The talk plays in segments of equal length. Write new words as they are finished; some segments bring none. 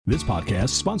This podcast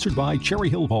is sponsored by Cherry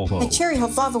Hill Volvo. At Cherry Hill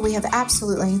Volvo, we have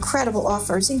absolutely incredible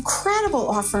offers,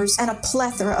 and a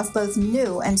plethora of both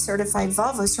new and certified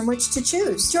Volvos from which to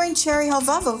choose. Join Cherry Hill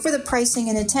Volvo for the pricing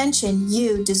and attention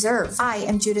you deserve. I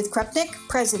am Judith Krupnick,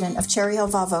 president of Cherry Hill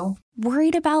Volvo.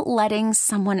 Worried about letting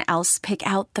someone else pick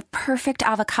out the perfect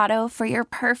avocado for your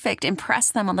perfect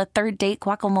impress them on the third date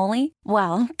guacamole?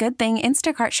 Well, good thing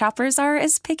Instacart shoppers are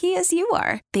as picky as you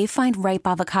are. They find ripe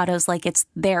avocados like it's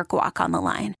their guac on the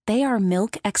line. They are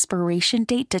milk expiration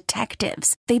date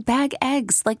detectives. They bag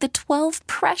eggs like the 12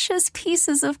 precious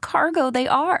pieces of cargo they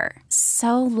are.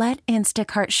 So let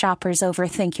Instacart shoppers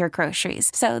overthink your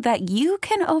groceries so that you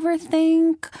can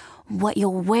overthink what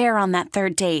you'll wear on that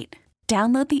third date.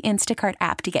 Download the Instacart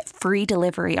app to get free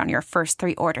delivery on your first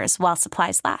 3 orders while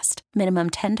supplies last. Minimum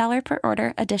 $10 per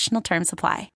order. Additional terms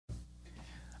apply.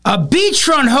 A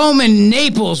beachfront home in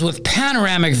Naples with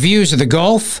panoramic views of the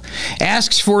Gulf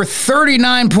asks for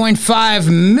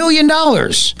 $39.5 million.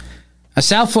 A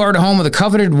South Florida home with a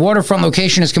coveted waterfront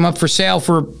location has come up for sale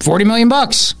for $40 million.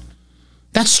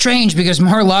 That's strange because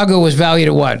Mar-a-Lago was valued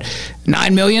at what,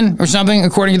 $9 million or something,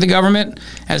 according to the government,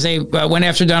 as they went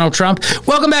after Donald Trump.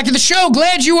 Welcome back to the show.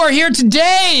 Glad you are here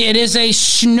today. It is a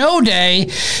snow day,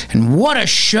 and what a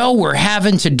show we're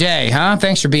having today, huh?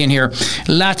 Thanks for being here.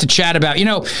 A lot to chat about. You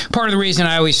know, part of the reason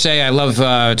I always say I love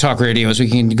talk radio is we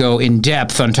can go in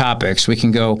depth on topics. We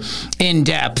can go in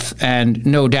depth, and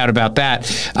no doubt about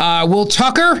that. Will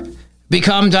Tucker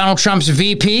become Donald Trump's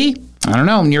VP? I don't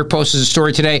know. New York Post has a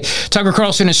story today. Tucker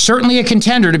Carlson is certainly a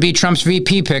contender to be Trump's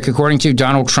VP pick, according to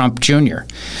Donald Trump Jr.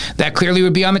 That clearly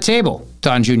would be on the table,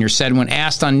 Don Jr. said when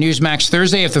asked on Newsmax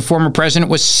Thursday if the former president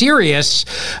was serious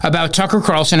about Tucker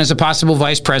Carlson as a possible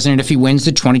vice president if he wins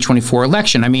the 2024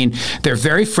 election. I mean, they're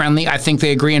very friendly. I think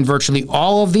they agree on virtually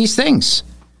all of these things.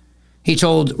 He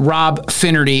told Rob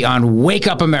Finnerty on Wake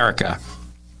Up America.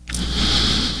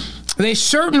 They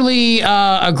certainly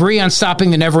agree on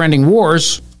stopping the never-ending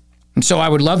wars. And so I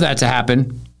would love that to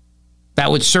happen.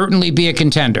 That would certainly be a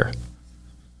contender.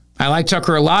 I like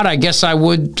Tucker a lot. I guess I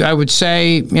would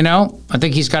say, you know, I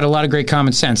think he's got a lot of great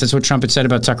common sense. That's what Trump had said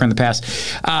about Tucker in the past.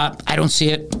 I don't see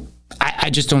it. I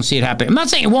just don't see it happening. I'm not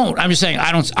saying it won't. I'm just saying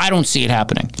I don't see it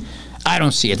happening. I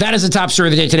don't see it. That is the top story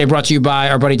of the day today, brought to you by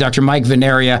our buddy Dr. Mike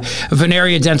Veneria,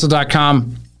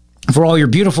 veneriadental.com. for all your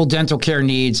beautiful dental care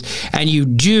needs, and you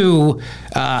do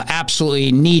absolutely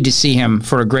need to see him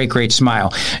for a great, great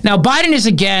smile. Now, Biden is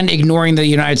again ignoring the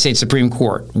United States Supreme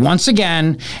Court once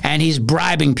again, and he's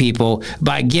bribing people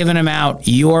by giving them out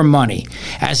your money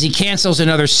as he cancels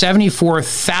another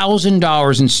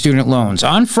 $74,000 in student loans.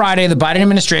 On Friday, the Biden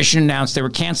administration announced they were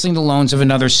canceling the loans of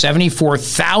another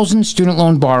 74,000 student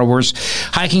loan borrowers,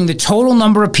 hiking the total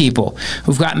number of people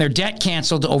who've gotten their debt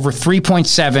canceled to over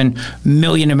 3.7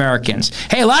 million Americans.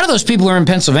 Hey, a lot of those people are in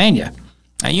Pennsylvania.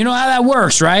 And you know how that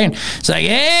works, right? It's like,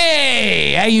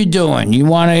 hey, how you doing? You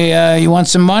want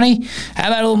some money? How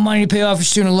about a little money to pay off your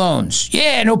student loans?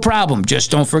 Yeah, no problem. Just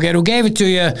don't forget who gave it to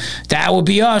you. That will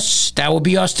be us. That will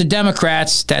be us, the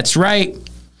Democrats. That's right.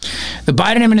 The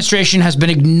Biden administration has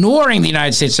been ignoring the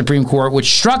United States Supreme Court,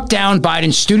 which struck down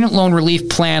Biden's student loan relief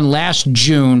plan last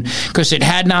June because it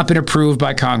had not been approved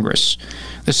by Congress.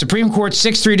 The Supreme Court's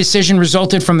 6-3 decision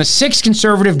resulted from the 6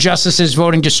 conservative justices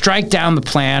voting to strike down the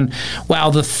plan,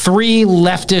 while the 3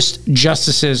 leftist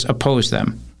justices opposed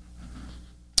them.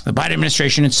 The Biden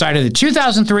administration incited the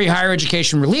 2003 Higher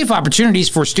Education Relief Opportunities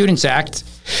for Students Act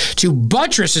to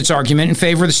buttress its argument in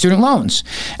favor of the student loans.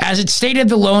 As it stated,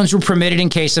 the loans were permitted in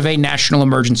case of a national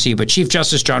emergency, but Chief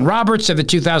Justice John Roberts said the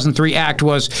 2003 Act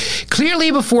was clearly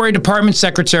before a department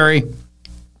secretary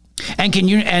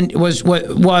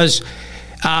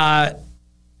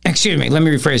excuse me, let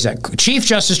me rephrase that. Chief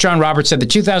Justice John Roberts said the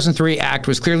 2003 Act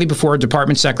was clearly before a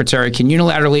department secretary can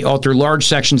unilaterally alter large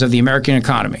sections of the American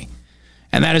economy.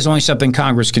 And that is only something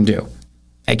Congress can do.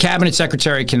 A cabinet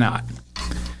secretary cannot.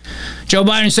 Joe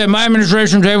Biden said, my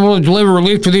administration was able to deliver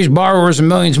relief to these borrowers and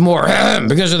millions more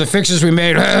because of the fixes we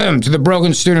made to the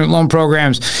broken student loan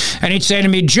programs. And he'd say to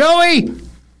me, Joey,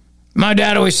 my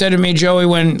dad always said to me, Joey,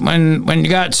 when you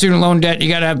got student loan debt, you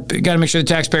gotta make sure the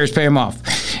taxpayers pay them off.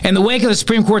 In the wake of the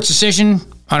Supreme Court's decision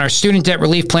on our student debt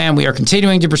relief plan, we are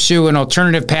continuing to pursue an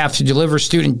alternative path to deliver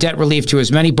student debt relief to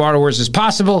as many borrowers as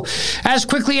possible, as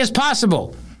quickly as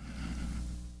possible.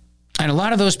 And a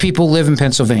lot of those people live in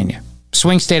Pennsylvania,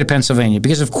 swing state of Pennsylvania,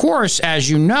 because of course, as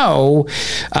you know,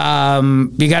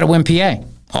 you got to win PA.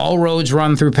 All roads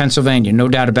run through Pennsylvania, no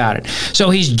doubt about it. So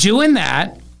he's doing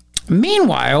that.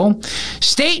 Meanwhile,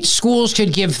 state schools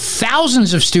could give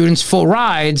thousands of students full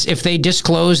rides if they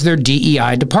disclose their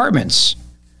DEI departments.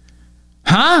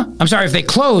 I'm sorry, if they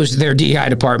closed their DEI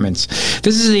departments.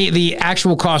 This is the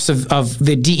actual cost of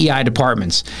the DEI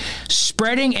departments.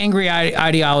 Spreading angry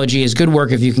ideology is good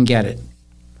work if you can get it.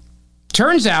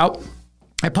 Turns out,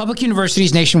 at public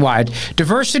universities nationwide,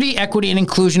 diversity, equity, and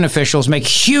inclusion officials make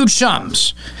huge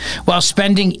sums while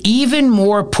spending even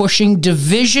more pushing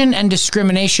division and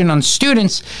discrimination on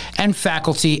students and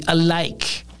faculty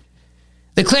alike.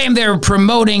 They claim they're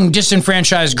promoting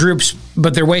disenfranchised groups,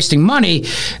 but they're wasting money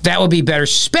that would be better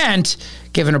spent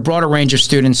giving a broader range of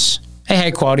students a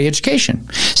high-quality education.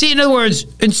 See, in other words,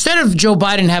 instead of Joe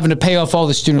Biden having to pay off all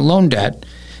the student loan debt,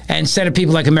 and instead of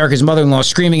people like America's mother-in-law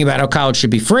screaming about how college should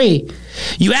be free,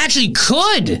 you actually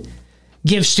could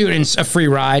give students a free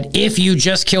ride if you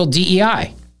just killed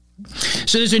DEI.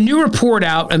 So there's a new report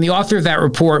out, and the author of that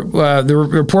report, the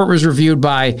report was reviewed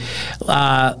by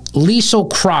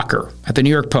Liesl Crocker at the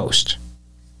New York Post.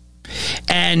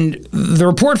 And the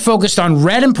report focused on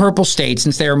red and purple states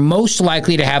since they are most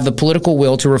likely to have the political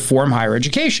will to reform higher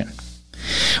education.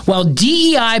 While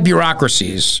DEI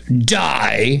bureaucracies,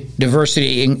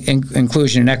 diversity,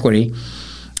 inclusion, and equity,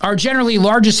 are generally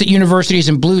largest at universities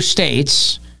in blue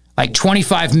states, like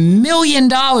 $25 million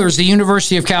the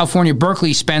University of California,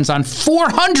 Berkeley spends on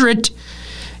 400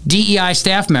 DEI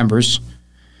staff members,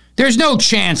 there's no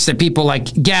chance that people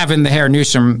like Gavin the Hair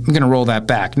Newsom are going to roll that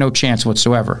back. No chance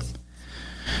whatsoever.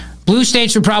 Blue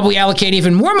states would probably allocate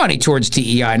even more money towards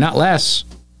DEI, not less.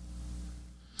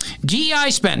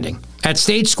 DEI spending at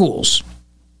state schools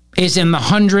is in the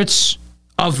hundreds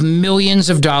of millions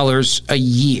of dollars a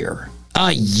year.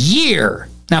 A year!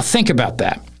 Now think about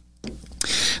that.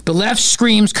 The left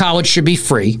screams college should be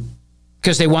free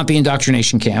because they want the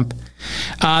indoctrination camp.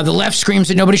 The left screams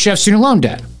that nobody should have student loan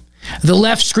debt. The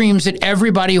left screams that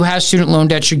everybody who has student loan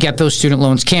debt should get those student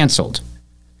loans canceled.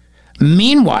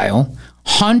 Meanwhile,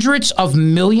 hundreds of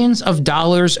millions of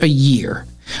dollars a year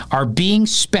are being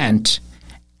spent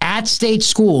at state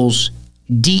schools,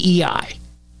 DEI.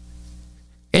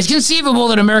 It's conceivable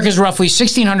that America's roughly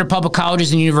 1,600 public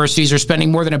colleges and universities are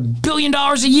spending more than $1 billion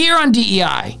a year on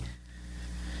DEI.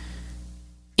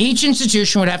 Each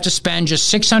institution would have to spend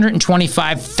just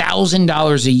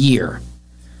 $625,000 a year.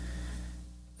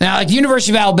 Now, like the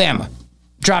University of Alabama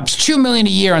drops $2 million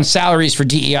a year on salaries for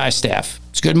DEI staff.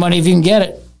 It's good money if you can get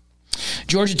it.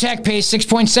 Georgia Tech pays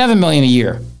 $6.7 million a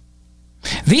year.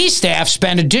 These staff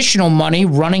spend additional money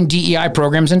running DEI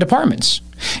programs and departments.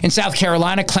 In South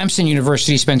Carolina, Clemson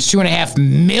University spends $2.5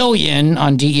 million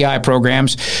on DEI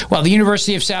programs, while the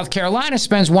University of South Carolina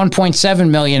spends $1.7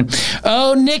 million.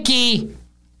 Oh, Nikki,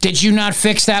 did you not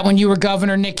fix that when you were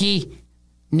governor, Nikki?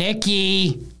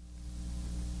 Nikki.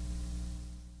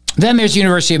 Then there's the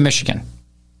University of Michigan,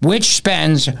 which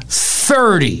spends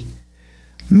 $30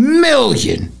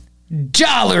 million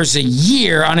a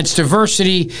year on its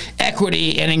diversity,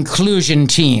 equity, and inclusion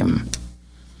team.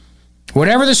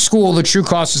 Whatever the school, the true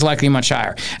cost is likely much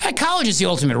higher. College is the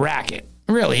ultimate racket.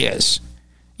 It really is.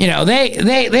 You know,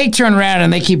 they turn around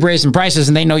and they keep raising prices,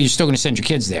 and they know you're still going to send your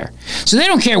kids there. So they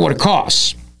don't care what it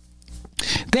costs.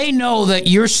 They know that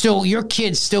your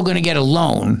kid's still going to get a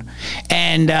loan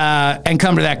and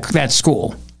come to that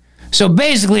school. So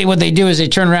basically, what they do is they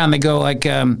turn around and they go like,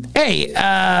 "Hey,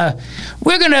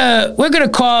 we're gonna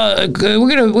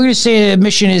say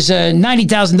admission is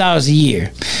 $90,000 a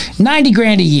year,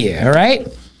 $90,000 a year, all right?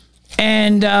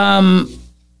 And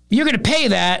you're gonna pay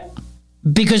that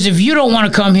because if you don't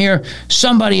want to come here,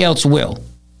 somebody else will."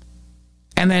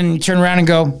 And then you turn around and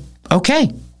go,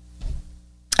 "Okay."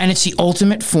 And it's the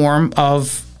ultimate form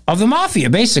of the mafia,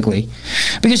 basically.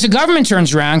 Because the government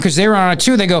turns around, because they're on it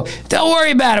too, they go, "Don't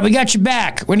worry about it. We got your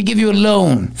back. We're going to give you a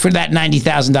loan for that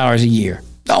 $90,000 a year.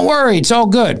 Don't worry. It's all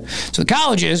good." So the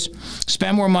colleges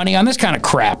spend more money on this kind of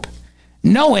crap,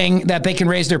 knowing that they can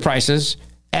raise their prices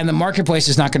and the marketplace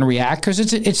is not going to react because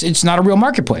it's not a real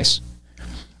marketplace.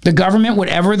 The government,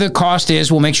 whatever the cost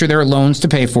is, will make sure there are loans to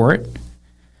pay for it.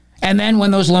 And then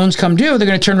when those loans come due, they're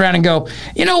going to turn around and go,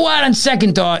 "You know what, on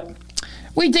second thought,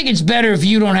 we think it's better if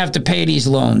you don't have to pay these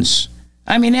loans.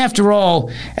 I mean, after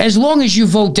all, as long as you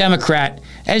vote Democrat,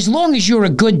 as long as you're a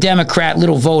good Democrat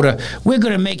little voter, we're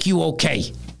going to make you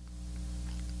okay."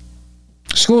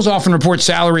 Schools often report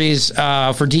salaries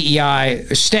for DEI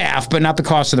staff, but not the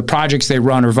cost of the projects they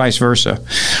run or vice versa.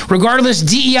 Regardless,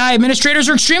 DEI administrators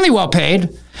are extremely well paid.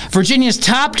 Virginia's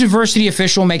top diversity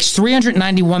official makes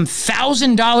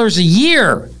 $391,000 a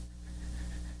year.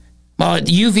 While at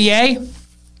UVA,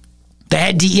 the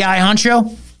head DEI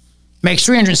honcho makes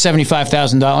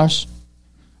 $375,000.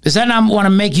 Does that not want to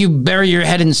make you bury your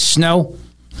head in snow?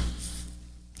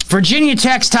 Virginia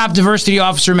Tech's top diversity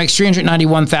officer makes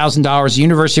 $391,000. The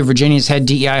University of Virginia's head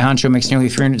DEI honcho makes nearly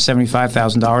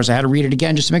 $375,000. I had to read it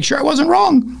again just to make sure I wasn't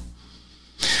wrong.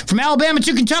 From Alabama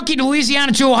to Kentucky to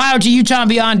Louisiana to Ohio to Utah and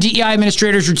beyond, DEI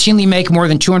administrators routinely make more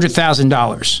than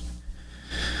 $200,000.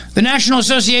 The National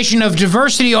Association of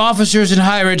Diversity Officers in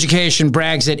Higher Education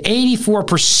brags that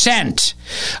 84%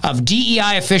 of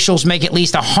DEI officials make at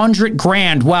least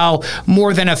 $100,000, while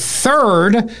more than a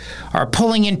third are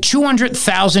pulling in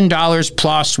 $200,000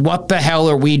 plus. What the hell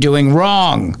are we doing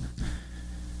wrong?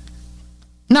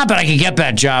 Not that I could get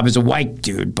that job as a white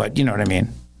dude, but you know what I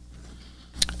mean.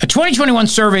 A 2021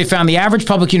 survey found the average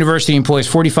public university employs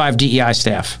 45 DEI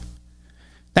staff.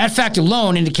 That fact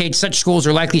alone indicates such schools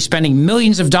are likely spending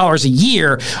millions of dollars a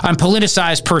year on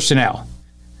politicized personnel.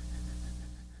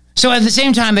 So at the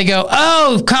same time they go,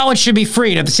 oh, college should be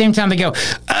free. And at the same time they go,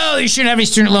 oh, you shouldn't have any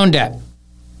student loan debt.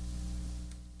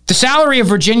 The salary of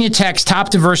Virginia Tech's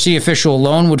top diversity official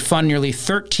alone would fund nearly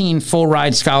 13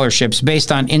 full-ride scholarships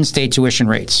based on in-state tuition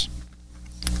rates.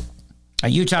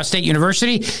 At Utah State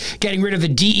University, getting rid of the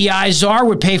DEI czar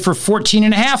would pay for 14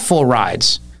 and a half full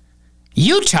rides.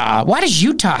 Utah? Why does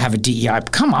Utah have a DEI?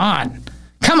 Come on.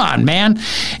 Come on, man.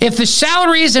 If the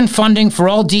salaries and funding for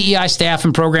all DEI staff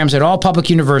and programs at all public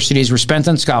universities were spent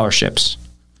on scholarships,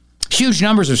 huge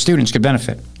numbers of students could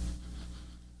benefit.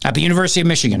 At the University of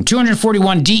Michigan,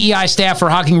 241 DEI staff are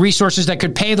hawking resources that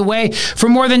could pave the way for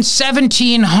more than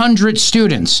 1,700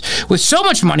 students. With so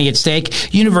much money at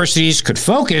stake, universities could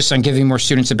focus on giving more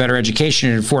students a better education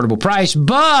at an affordable price,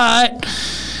 but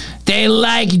they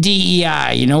like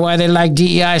DEI. You know why they like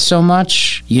DEI so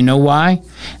much? You know why?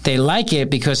 They like it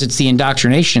because it's the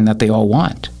indoctrination that they all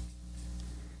want.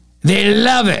 They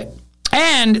love it.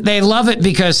 And they love it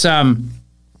because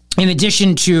in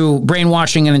addition to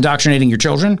brainwashing and indoctrinating your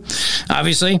children,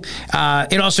 obviously,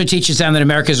 it also teaches them that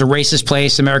America is a racist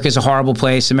place. America is a horrible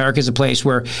place. America is a place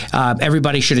where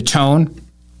everybody should atone.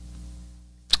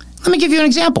 Let me give you an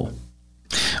example.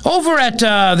 Over at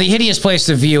the hideous place,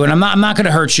 The View, and I'm not going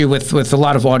to hurt you with a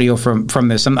lot of audio from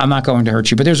this. I'm not going to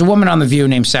hurt you, but there's a woman on The View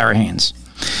named Sarah Haynes.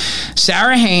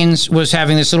 Sarah Haynes was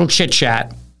having this little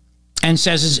chit-chat and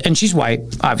says, and she's white,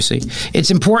 obviously,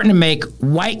 it's important to make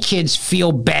white kids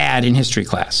feel bad in history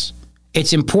class.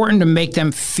 It's important to make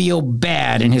them feel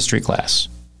bad in history class.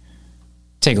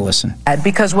 Take a listen.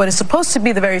 Because what is supposed to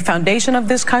be the very foundation of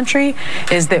this country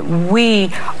is that we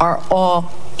are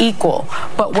all equal.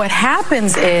 But what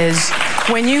happens is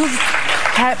when you've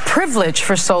had privilege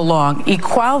for so long,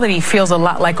 equality feels a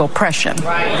lot like oppression.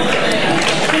 Right.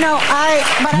 You know,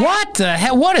 what the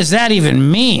hell? What does that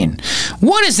even mean?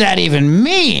 What does that even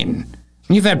mean?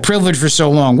 You've had privilege for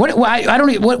so long. What?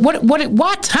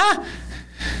 Huh?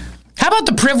 How about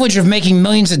the privilege of making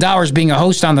millions of dollars being a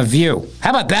host on The View? How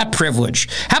about that privilege?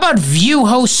 How about View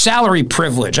host salary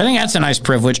privilege? I think that's a nice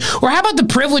privilege. Or how about the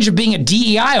privilege of being a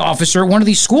DEI officer at one of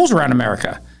these schools around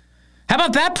America? How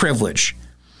about that privilege?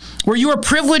 Where you are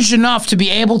privileged enough to be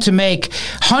able to make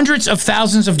hundreds of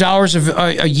thousands of dollars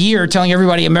a year telling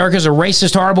everybody America's a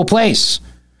racist, horrible place.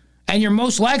 And you're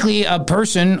most likely a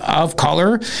person of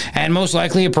color and most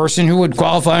likely a person who would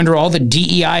qualify under all the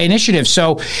DEI initiatives.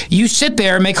 So you sit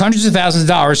there and make hundreds of thousands of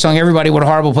dollars telling everybody what a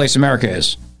horrible place America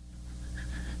is.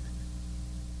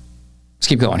 Let's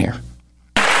keep going here.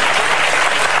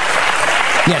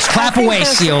 Yes, clap away,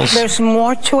 SEALs. There's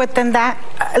more to it than that.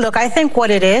 Look, I think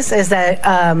what it is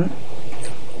that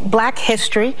Black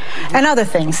history and other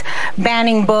things,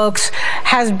 banning books,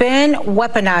 has been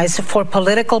weaponized for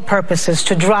political purposes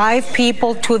to drive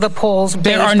people to the polls.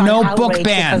 There are no book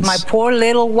bans. Because my poor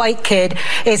little white kid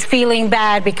is feeling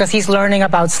bad because he's learning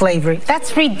about slavery.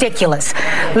 That's ridiculous.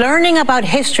 Learning about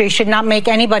history should not make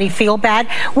anybody feel bad.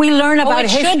 We learn about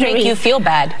history. It should make you feel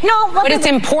bad. No, but it's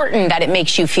important that it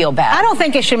makes you feel bad. I don't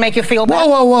think it should make you feel bad.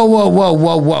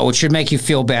 Whoa. It should make you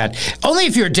feel bad. Only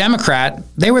if you're a Democrat.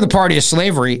 They were the party of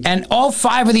slavery. And all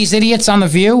five of these idiots on The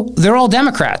View, they're all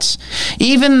Democrats.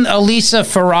 Even Elisa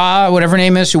Farah, whatever her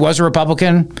name is, who was a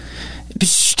Republican,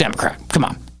 Democrat. Come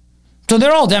on. So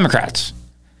they're all Democrats.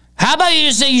 How about you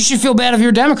just say you should feel bad if you're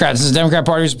a Democrat? This is the Democrat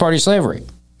Party is the party of slavery.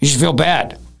 You should feel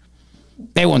bad.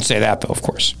 They won't say that, though, of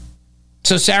course.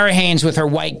 So Sarah Haynes, with her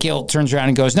white guilt, turns around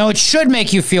and goes, no, it should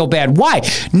make you feel bad. Why?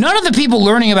 None of the people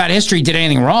learning about history did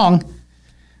anything wrong.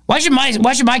 Why should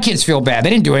my kids feel bad? They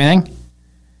didn't do anything.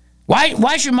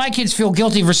 Why should my kids feel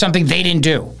guilty for something they didn't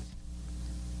do?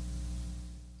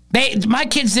 My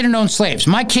kids didn't own slaves.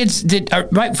 My kids did.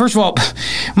 First of all,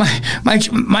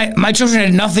 my children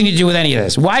had nothing to do with any of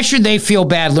this. Why should they feel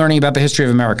bad learning about the history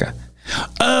of America?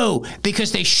 Oh,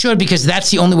 because they should, because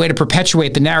that's the only way to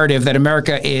perpetuate the narrative that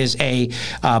America is a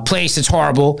place that's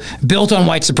horrible, built on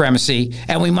white supremacy,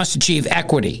 and we must achieve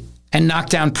equity and knock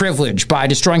down privilege by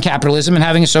destroying capitalism and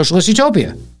having a socialist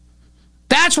utopia.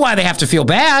 That's why they have to feel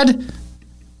bad.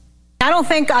 I don't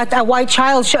think a white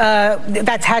child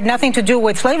that's had nothing to do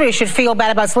with slavery should feel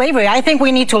bad about slavery. I think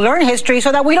we need to learn history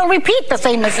so that we don't repeat the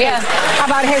same mistakes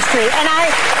about history. And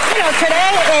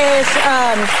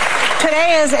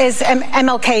today is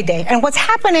MLK Day. And what's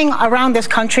happening around this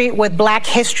country with black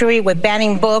history, with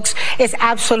banning books, is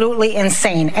absolutely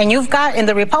insane. And you've got, in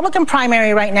the Republican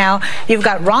primary right now, you've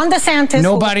got Ron DeSantis.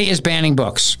 Nobody is banning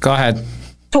books. Go ahead.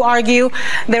 To argue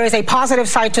there is a positive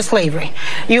side to slavery.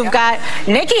 You've got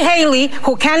Nikki Haley,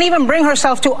 who can't even bring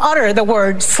herself to utter the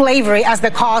word slavery as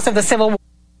the cause of the Civil War.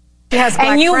 She has black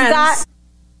and you've friends.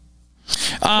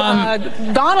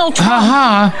 got Donald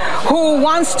Trump, who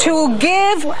wants to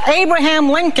give Abraham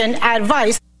Lincoln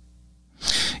advice.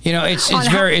 You know, it's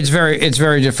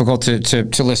very difficult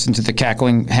to listen to the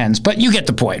cackling hens, but you get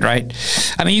the point, right?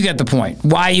 I mean, you get the point.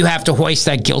 Why you have to hoist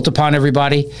that guilt upon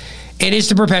everybody? It is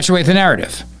to perpetuate the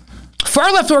narrative.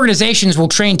 Far-left organizations will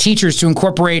train teachers to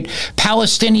incorporate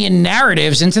Palestinian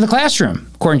narratives into the classroom,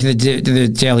 according to the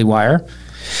Daily Wire.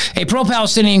 A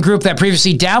pro-Palestinian group that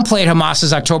previously downplayed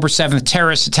Hamas's October 7th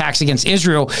terrorist attacks against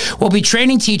Israel will be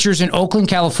training teachers in Oakland,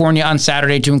 California on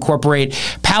Saturday to incorporate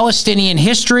Palestinian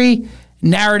history,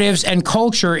 narratives, and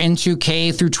culture into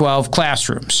K through 12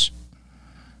 classrooms.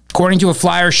 According to a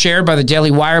flyer shared by the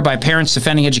Daily Wire by Parents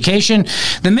Defending Education,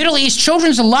 the Middle East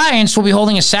Children's Alliance will be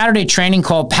holding a Saturday training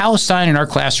called Palestine in Our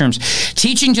Classrooms,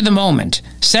 teaching to the moment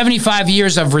 75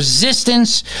 years of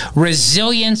resistance,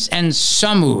 resilience, and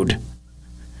sumud.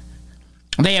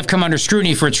 They have come under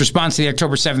scrutiny for its response to the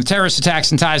October 7th terrorist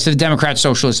attacks and ties to the Democrat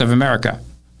Socialists of America.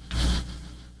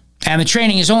 And the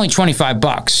training is only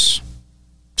 $25.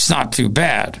 It's not too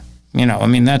bad. You know, I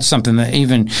mean, that's something that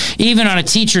even on a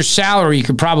teacher's salary, you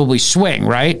could probably swing,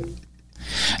 right?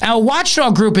 Now, a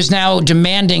watchdog group is now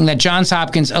demanding that Johns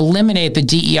Hopkins eliminate the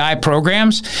DEI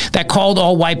programs that called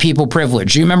all white people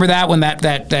privileged. Do you remember that when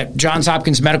that Johns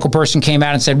Hopkins medical person came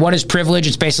out and said, what is privilege?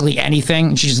 It's basically anything.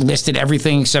 And she just listed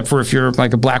everything except for if you're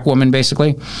like a black woman,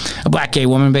 basically, a black gay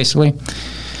woman, basically.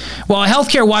 Well, a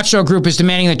healthcare watchdog group is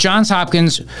demanding that Johns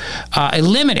Hopkins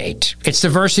eliminate its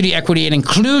diversity, equity, and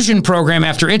inclusion program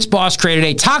after its boss created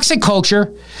a toxic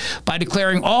culture by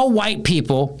declaring all white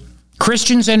people,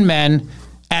 Christians and men,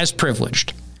 as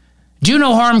privileged. Do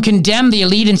No Harm condemned the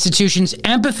elite institution's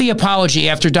empathy apology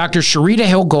after Dr. Sharita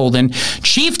Hill-Golden,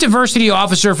 chief diversity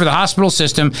officer for the hospital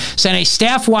system, sent a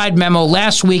staff-wide memo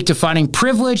last week defining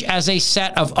privilege as a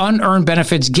set of unearned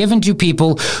benefits given to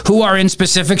people who are in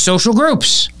specific social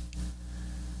groups.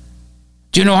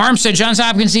 Do No Harm said Johns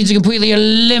Hopkins needs to completely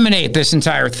eliminate this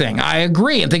entire thing. I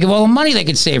agree. And think of all the money they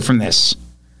could save from this.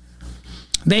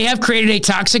 They have created a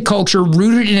toxic culture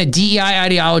rooted in a DEI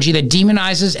ideology that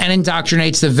demonizes and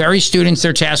indoctrinates the very students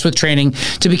they're tasked with training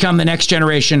to become the next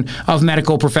generation of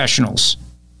medical professionals.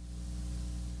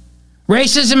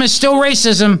 Racism is still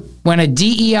racism when a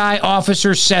DEI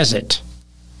officer says it.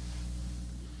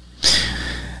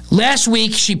 Last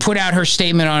week, she put out her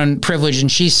statement on privilege,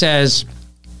 and she says,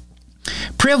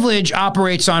 privilege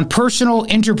operates on personal,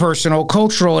 interpersonal,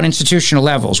 cultural, and institutional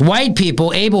levels. White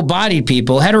people, able-bodied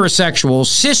people, heterosexuals,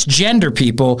 cisgender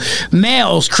people,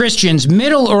 males, Christians,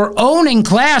 middle or owning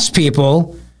class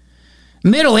people,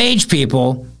 middle-aged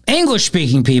people,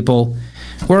 English-speaking people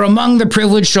were among the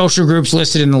privileged social groups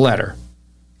listed in the letter.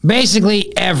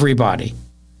 Basically, everybody.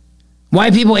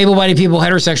 White people, able-bodied people,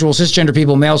 heterosexual, cisgender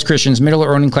people, males, Christians, middle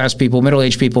or owning class people,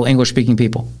 middle-aged people, English-speaking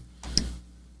people.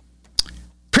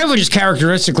 Privilege is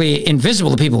characteristically invisible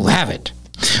to people who have it.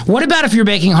 What about if you're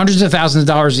making hundreds of thousands of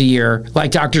dollars a year, like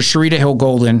Dr. Sharita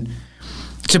Hill-Golden,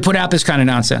 to put out this kind of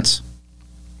nonsense?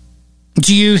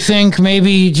 Do you think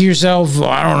maybe to yourself,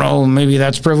 I don't know, maybe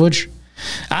that's privilege?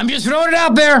 I'm just throwing it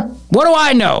out there. What do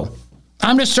I know?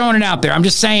 I'm just throwing it out there. I'm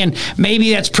just saying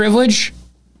maybe that's privilege.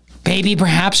 Maybe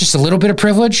perhaps just a little bit of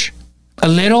privilege. A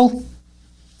little.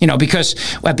 You know, because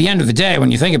at the end of the day,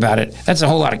 when you think about it, that's a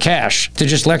whole lot of cash to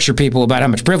just lecture people about how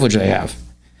much privilege they have.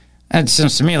 That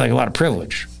sounds to me like a lot of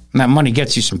privilege. And that money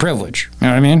gets you some privilege. You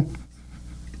know what I mean?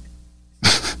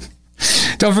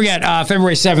 Don't forget,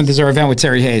 February 7th is our event with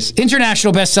Terry Hayes.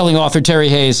 International best-selling author Terry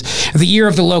Hayes, The Year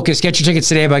of the Locust. Get your tickets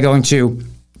today by going to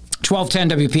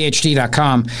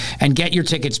 1210WPHT.com, and get your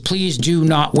tickets. Please do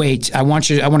not wait. I want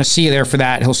to see you there for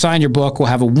that. He'll sign your book. We'll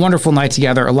have a wonderful night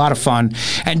together, a lot of fun.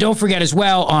 And don't forget as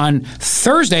well, on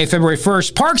Thursday, February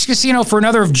 1st, Parks Casino for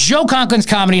another of Joe Conklin's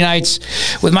comedy nights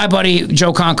with my buddy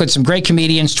Joe Conklin, some great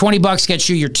comedians. $20 gets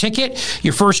you your ticket,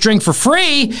 your first drink for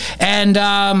free, and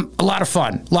a lot of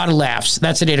fun, a lot of laughs.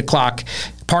 That's at 8 o'clock.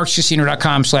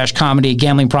 ParksCasino.com/comedy.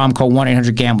 Gambling problem, call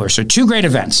 1-800-GAMBLER. So 2 great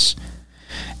events.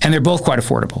 And they're both quite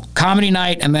affordable. Comedy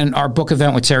night and then our book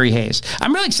event with Terry Hayes.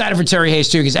 I'm really excited for Terry Hayes,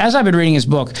 too, because as I've been reading his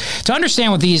book, to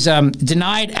understand what these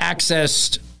denied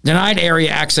area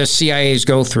access CIAs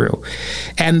go through,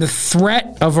 and the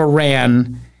threat of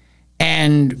Iran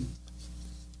and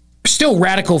still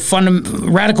radical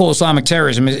Islamic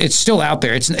terrorism, it's still out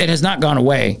there. It has not gone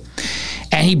away.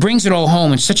 And he brings it all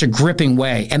home in such a gripping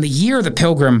way. And The Year of the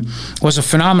Pilgrim was a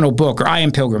phenomenal book, or I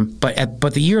Am Pilgrim, but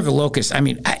The Year of the Locust, I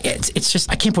mean, it's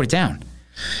just, I can't put it down.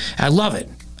 I love it.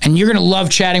 And you're going to love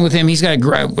chatting with him. He's got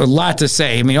a lot to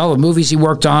say. I mean, all the movies he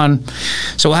worked on.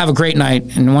 So we'll have a great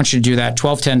night, and I want you to do that,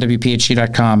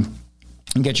 1210WPHT.com.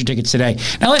 And get your tickets today.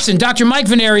 Now listen, Dr. Mike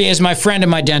Veneria is my friend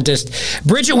and my dentist.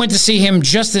 Bridget went to see him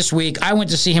just this week. I went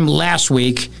to see him last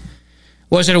week.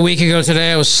 Was it a week ago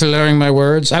today? I was slurring my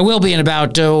words. I will be in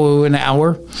about an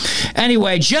hour.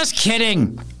 Anyway, just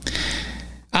kidding.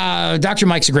 Dr.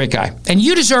 Mike's a great guy. And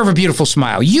you deserve a beautiful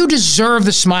smile. You deserve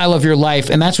the smile of your life,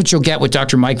 and that's what you'll get with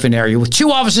Dr. Mike Veneria. With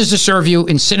 2 offices to serve you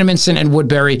in Cinnaminson and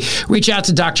Woodbury, reach out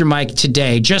to Dr. Mike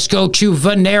today. Just go to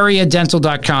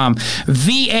veneriadental.com.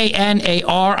 VANARIA,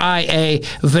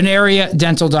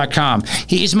 veneriadental.com.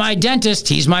 He is my dentist,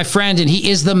 he's my friend, and he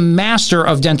is the master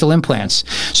of dental implants.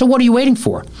 So what are you waiting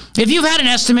for? If you've had an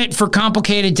estimate for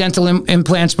complicated dental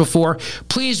implants before,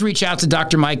 please reach out to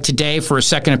Dr. Mike today for a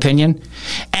second opinion.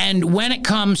 And when it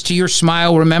comes to your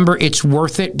smile, remember, it's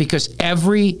worth it because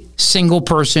every single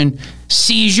person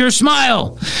sees your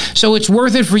smile. So it's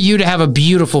worth it for you to have a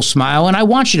beautiful smile, and I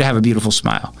want you to have a beautiful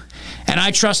smile. And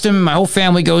I trust him. My whole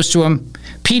family goes to him.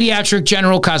 Pediatric,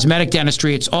 general, cosmetic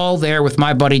dentistry. It's all there with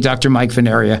my buddy, Dr. Mike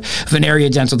Veneria.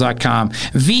 veneriadental.com.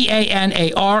 VANARIA,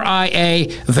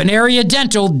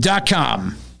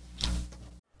 veneriadental.com.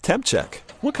 Temp check.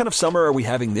 What kind of summer are we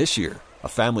having this year? A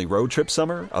family road trip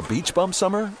summer? A beach bum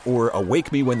summer? Or a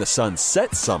wake me when the sun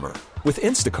sets summer? With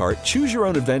Instacart, choose your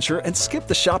own adventure and skip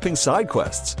the shopping side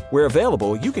quests. Where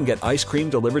available, you can get ice cream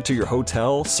delivered to your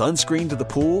hotel, sunscreen to the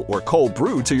pool, or cold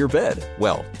brew to your bed.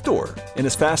 Well, door. In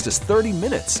as fast as 30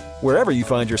 minutes. Wherever you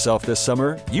find yourself this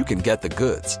summer, you can get the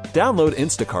goods. Download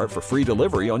Instacart for free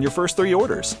delivery on your first 3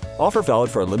 orders. Offer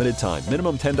valid for a limited time.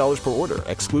 Minimum $10 per order.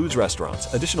 Excludes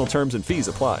restaurants. Additional terms and fees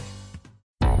apply.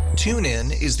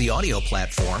 TuneIn is the audio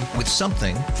platform with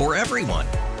something for everyone.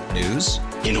 News.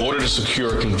 In order to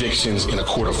secure convictions in a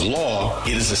court of law,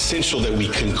 it is essential that we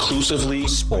conclusively.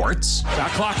 Sports. Got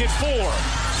clock at 4.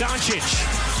 Doncic.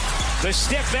 The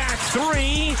step back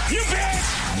 3. You bet.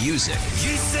 Music.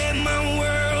 You set my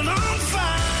world on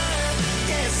fire.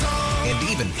 Yes, and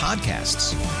even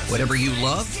podcasts. Whatever you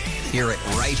love, hear it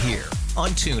right here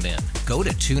on TuneIn. Go to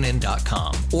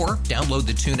TuneIn.com or download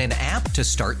the TuneIn app to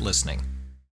start listening.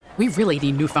 We really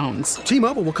need new phones.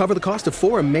 T-Mobile will cover the cost of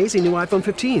 4 amazing new iPhone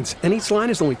 15s, and each line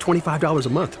is only $25 a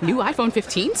month. New iPhone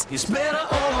 15s? It's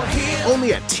better over here.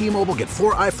 Only at T-Mobile, get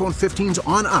 4 iPhone 15s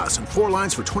on us and 4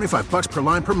 lines for $25 per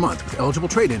line per month with eligible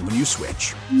trade-in when you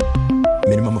switch.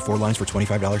 Minimum of 4 lines for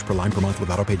 $25 per line per month with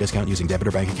autopay discount using debit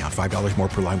or bank account. $5 more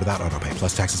per line without autopay,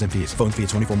 plus taxes and fees. Phone fee at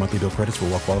 24 monthly bill credits for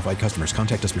well-qualified customers.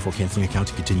 Contact us before canceling account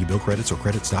to continue bill credits or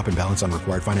credit stop and balance on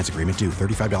required finance agreement due.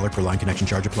 $35 per line connection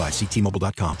charge applies. See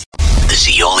T-Mobile.com. The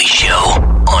Zioli Show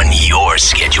on your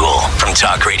schedule from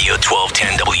Talk Radio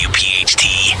 1210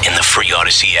 WPHT and the free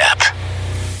Odyssey app.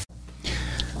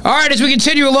 All right, as we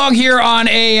continue along here on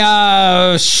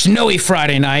a snowy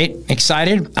Friday night,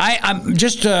 excited? I'm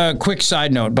just a quick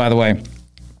side note, by the way.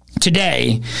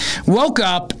 Today, woke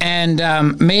up and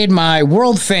made my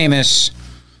world-famous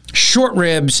short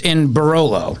ribs in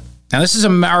Barolo. Now, this is a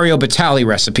Mario Batali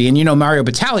recipe, and you know Mario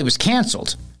Batali was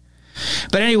canceled.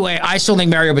 But anyway, I still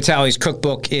think Mario Batali's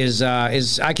cookbook is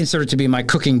I consider it to be my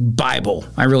cooking Bible.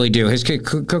 I really do. His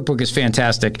cookbook is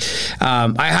fantastic.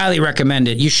 I highly recommend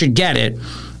it. You should get it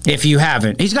if you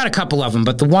haven't. He's got a couple of them,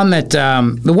 but the one that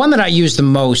I use the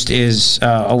most is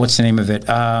what's the name of it?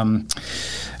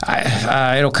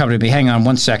 It'll come to me. Hang on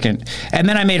one second. And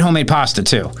then I made homemade pasta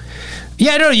too.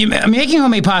 Yeah, no, making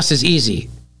homemade pasta is easy.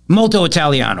 Molto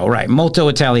Italiano, right? Molto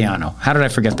Italiano. How did I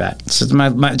forget that?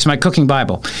 It's my cooking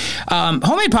Bible.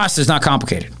 Homemade pasta is not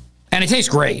complicated, and it tastes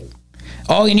great.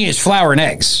 All you need is flour and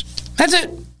eggs. That's it.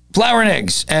 Flour and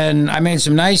eggs. And I made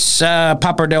some nice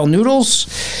pappardelle noodles,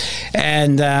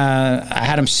 And I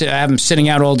have them sitting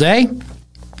out all day,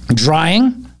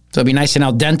 drying. So it'll be nice and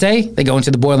al dente. They go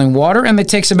into the boiling water, and it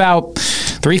takes about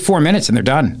 3-4 minutes, and they're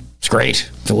done. It's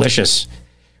great. Delicious.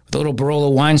 With a little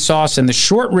Barolo wine sauce. And the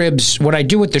short ribs, what I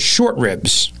do with the short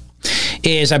ribs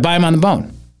is I buy them on the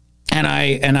bone. And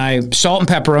I salt and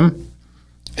pepper them,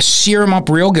 sear them up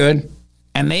real good,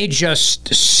 and they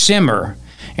just simmer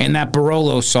in that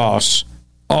Barolo sauce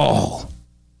all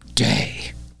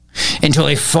day until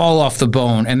they fall off the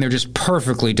bone, and they're just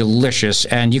perfectly delicious,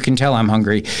 and you can tell I'm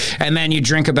hungry. And then you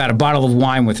drink about a bottle of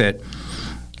wine with it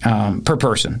per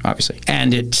person, obviously,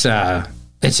 and it's a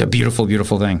beautiful,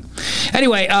 beautiful thing.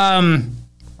 Anyway,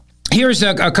 here's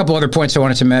a couple other points I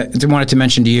wanted to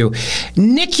mention to you.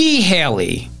 Nikki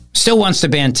Haley still wants to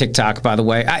ban TikTok, by the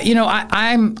way.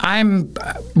 I'm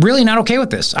really not okay with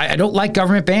this. I don't like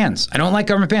government bans. I know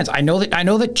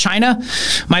that China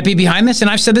might be behind this,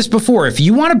 and I've said this before. If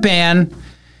you want to ban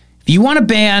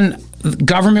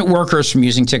government workers from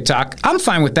using TikTok, I'm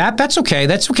fine with that. That's okay.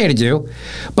 That's okay to do.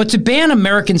 But to ban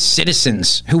American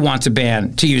citizens who want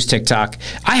to use TikTok,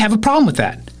 I have a problem with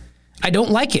that. I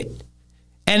don't like it.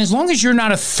 And as long as you're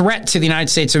not a threat to the United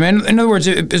States, in other words,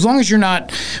 as long as you're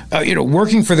not,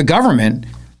 working for the government,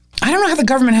 I don't know how the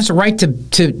government has a right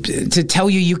to tell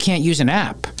you can't use an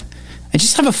app. I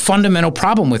just have a fundamental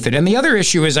problem with it. And the other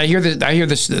issue is I hear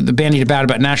the bandied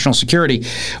about national security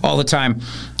all the time.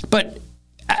 But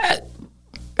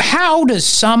how does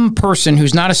some person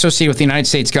who's not associated with the United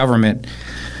States government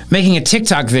making a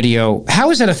TikTok video,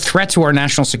 how is that a threat to our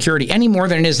national security any more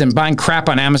than it is than buying crap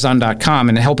on Amazon.com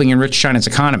and helping enrich China's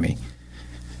economy?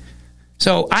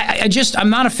 So I'm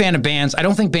not a fan of bans. I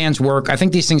don't think bans work. I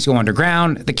think these things go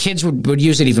underground. The kids would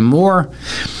use it even more.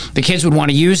 The kids would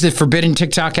want to use the forbidden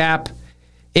TikTok app.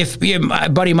 A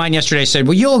buddy of mine yesterday said,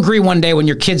 well, you'll agree one day when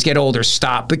your kids get older,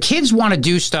 stop. But kids want to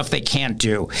do stuff they can't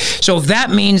do. So if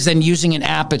that means then using an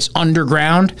app that's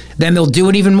underground, then they'll do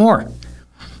it even more.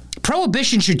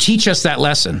 Prohibition should teach us that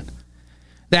lesson,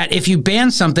 that if you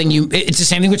ban something, it's the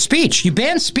same thing with speech. You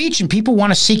ban speech and people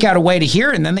want to seek out a way to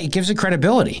hear it, and then it gives it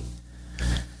credibility.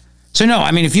 So no,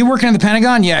 if you're working in the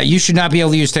Pentagon, yeah, you should not be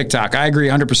able to use TikTok. I agree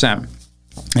 100%.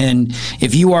 And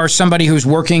if you are somebody who's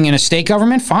working in a state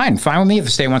government, fine with me if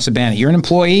the state wants to ban it. You're an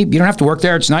employee. You don't have to work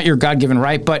there. It's not your God-given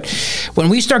right. But when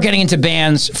we start getting into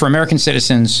bans for American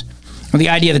citizens, the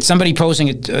idea that somebody posing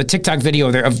a TikTok video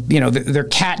of their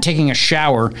cat taking a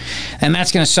shower, and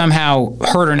that's going to somehow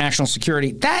hurt our national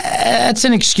security, that's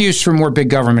an excuse for more big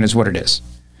government is what it is.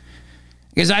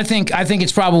 Because I think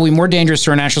it's probably more dangerous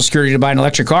to our national security to buy an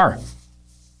electric car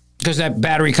because that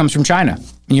battery comes from China,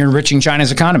 and you're enriching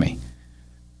China's economy.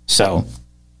 So,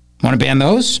 want to ban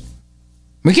those?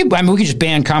 We could just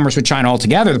ban commerce with China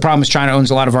altogether. The problem is China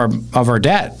owns a lot of our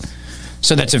debt,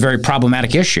 so that's a very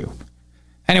problematic issue.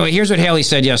 Anyway, here's what Haley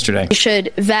said yesterday. We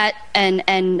should vet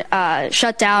and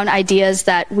shut down ideas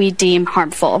that we deem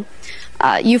harmful.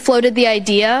 You floated the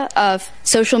idea of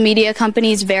social media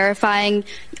companies verifying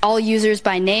all users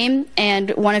by name, and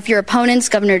one of your opponents,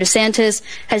 Governor DeSantis,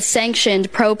 has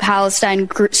sanctioned pro-Palestine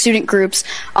student groups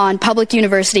on public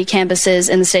university campuses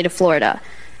in the state of Florida.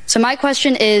 So my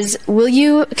question is, will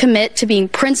you commit to being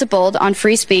principled on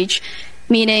free speech,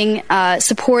 meaning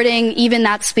supporting even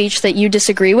that speech that you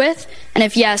disagree with? And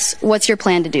if yes, what's your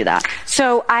plan to do that?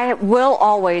 So I will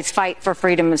always fight for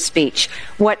freedom of speech.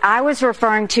 What I was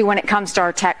referring to when it comes to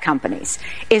our tech companies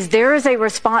is there is a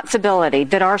responsibility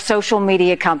that our social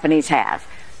media companies have.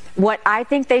 What I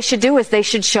think they should do is they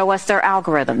should show us their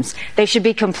algorithms. They should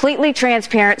be completely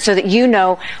transparent so that you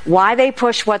know why they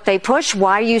push what they push,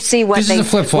 why you see what you see,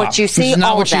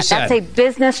 all of that. That's a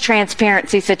business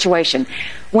transparency situation.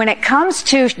 When it comes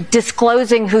to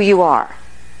disclosing who you are,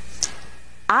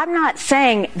 I'm not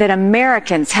saying that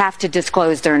Americans have to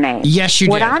disclose their name. Yes, you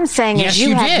did. What I'm saying is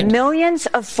you have millions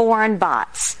of foreign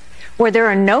bots where there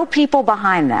are no people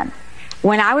behind them.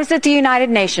 When I was at the United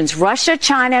Nations, Russia,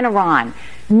 China, and Iran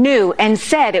knew and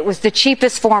said it was the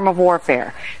cheapest form of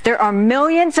warfare. There are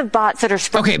millions of bots that are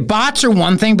spread. Okay, bots are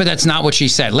one thing, but that's not what she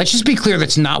said. Let's just be clear,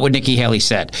 that's not what Nikki Haley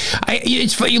said.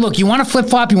 Look, you want to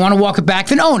flip-flop, you want to walk it back,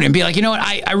 then own it and be like, you know what,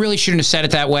 I really shouldn't have said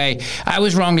it that way. I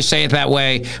was wrong to say it that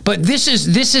way. But this is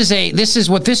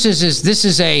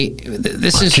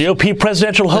GOP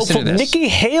presidential hopeful Nikki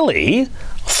Haley,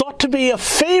 thought to be a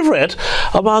favorite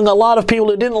among a lot of people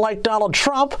who didn't like Donald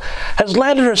Trump, has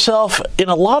landed herself in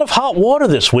a lot of hot water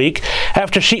this week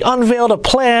after she unveiled a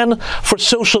plan for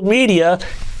social media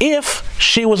if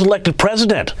she was elected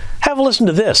president. Have a listen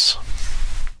to this.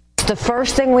 The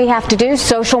first thing we have to do,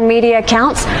 social media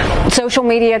accounts, social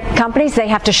media companies, they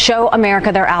have to show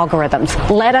America their algorithms.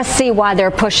 Let us see why they're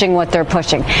pushing what they're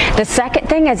pushing. The second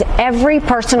thing is every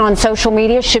person on social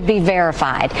media should be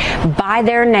verified by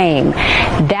their name.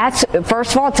 That's,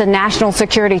 first of all, it's a national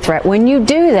security threat. When you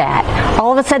do that,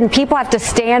 all of a sudden people have to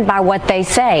stand by what they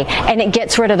say, and it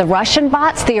gets rid of the Russian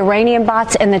bots, the Iranian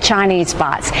bots, and the Chinese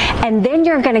bots. And then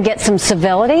you're going to get some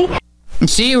civility.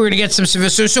 See, we're going to get some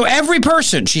civility. So every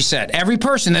person, she said, every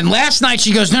person. And last night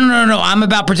she goes, no, I'm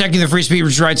about protecting the free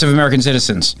speech rights of American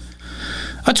citizens.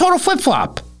 A total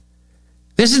flip-flop.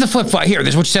 This is the flip-flop. Here, this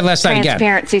is what she said last night again.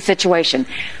 Transparency situation.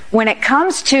 When it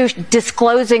comes to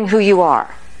disclosing who you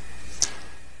are,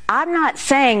 I'm not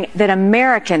saying that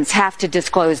Americans have to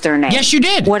disclose their name. Yes, you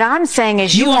did. What I'm saying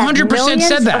is you 100%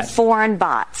 said that. Of foreign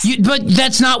bots. But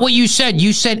that's not what you said.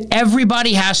 You said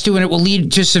everybody has to, and it will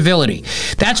lead to civility.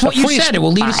 That's what you said. It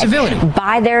will lead to civility.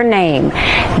 By their name.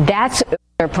 That's what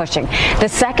they're pushing. The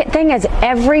second thing is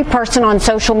every person on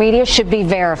social media should be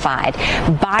verified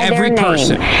by their name.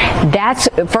 Person. That's,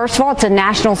 first of all, it's a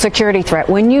national security threat.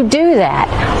 When you do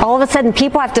that, all of a sudden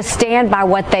people have to stand by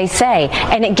what they say,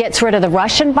 and it gets rid of the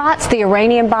Russian bots, the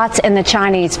Iranian bots, and the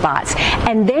Chinese bots.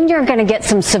 And then you're going to get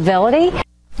some civility.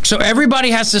 So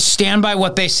everybody has to stand by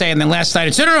what they say. And then last night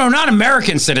it said, no, not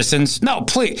American citizens. No,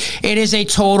 please. It is a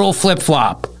total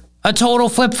flip-flop. A total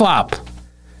flip-flop.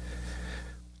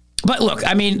 But look,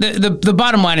 I mean, the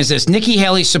bottom line is this. Nikki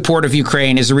Haley's support of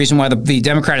Ukraine is the reason why the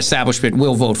Democrat establishment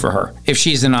will vote for her if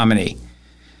she's the nominee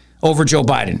over Joe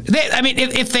Biden.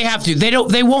 If they have to,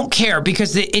 they won't care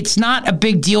because it's not a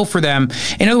big deal for them.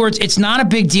 In other words, it's not a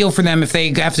big deal for them if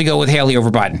they have to go with Haley over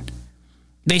Biden.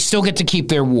 They still get to keep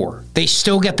their war. They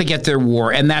still get to get their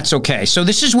war, and that's okay. So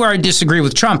this is where I disagree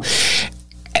with Trump.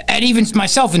 And even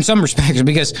myself in some respects,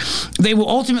 because they will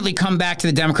ultimately come back to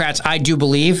the Democrats, I do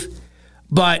believe.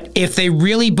 But if they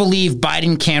really believe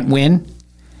Biden can't win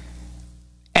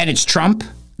and it's Trump,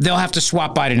 they'll have to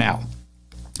swap Biden out.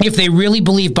 If they really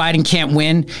believe Biden can't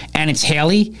win and it's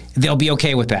Haley, they'll be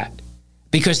okay with that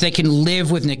because they can live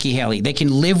with Nikki Haley. They can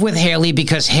live with Haley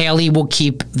because Haley will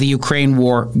keep the Ukraine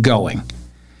war going.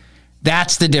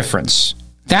 That's the difference.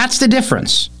 That's the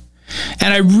difference.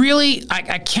 And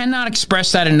I cannot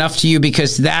express that enough to you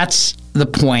because that's the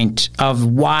point of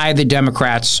why the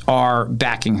Democrats are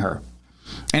backing her.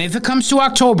 And if it comes to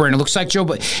October and it looks like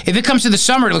if it comes to the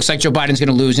summer, it looks like Joe Biden's going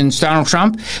to lose and it's Donald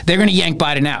Trump, they're going to yank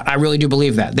Biden out. I really do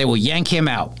believe that. They will yank him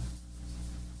out.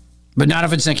 But not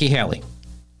if it's Nikki Haley.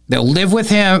 They'll live with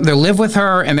him, they'll live with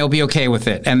her, and they'll be okay with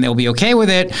it. And they'll be okay with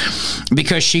it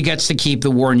because she gets to keep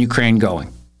the war in Ukraine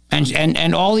going.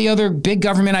 And all the other big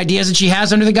government ideas that she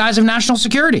has under the guise of national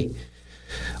security.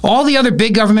 All the other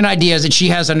big government ideas that she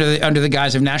has under the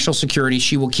guise of national security,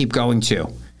 she will keep going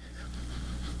to.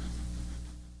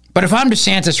 But if I'm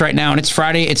DeSantis right now and it's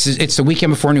Friday, it's the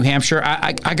weekend before New Hampshire,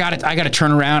 I got to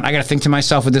turn around. I got to think to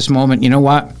myself at this moment, you know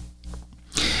what?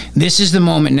 This is the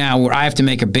moment now where I have to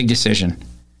make a big decision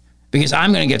because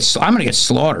I'm going to get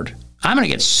slaughtered. I'm going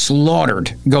to get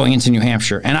slaughtered going into New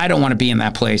Hampshire, and I don't want to be in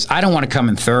that place. I don't want to come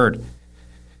in third.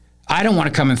 I don't want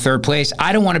to come in third place.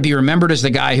 I don't want to be remembered as the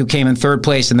guy who came in third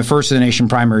place in the first of the nation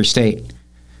primary state.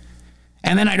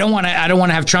 And then I don't want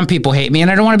to have Trump people hate me, and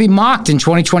I don't want to be mocked in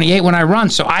 2028 when I run.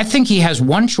 So I think he has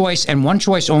one choice and one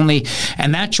choice only,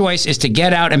 and that choice is to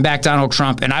get out and back Donald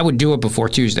Trump, and I would do it before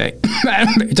Tuesday.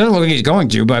 It doesn't look like he's going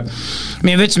to, but I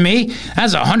mean, if it's me,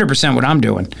 that's 100% what I'm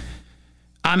doing.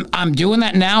 I'm doing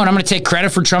that now, and I'm going to take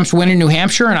credit for Trump's win in New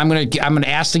Hampshire, and I'm going to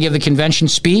ask to give the convention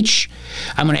speech.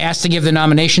 I'm going to ask to give the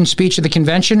nomination speech at the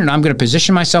convention, and I'm going to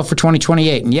position myself for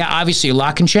 2028. And yeah, obviously a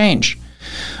lot can change.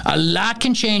 A lot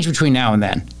can change between now and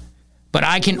then. But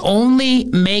I can only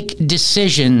make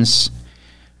decisions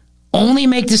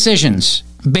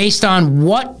based on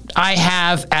what I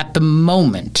have at the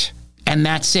moment. And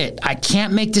that's it. I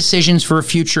can't make decisions for a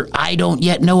future I don't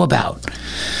yet know about.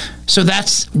 So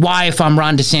that's why if I'm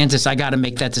Ron DeSantis, I got to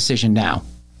make that decision now.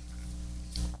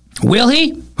 Will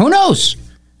he? Who knows?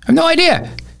 I have no idea.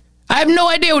 I have no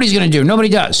idea what he's going to do. Nobody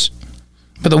does.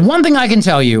 But the one thing I can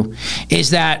tell you is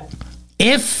that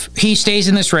if he stays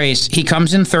in this race, he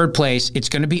comes in third place, it's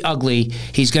going to be ugly.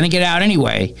 He's going to get out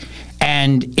anyway.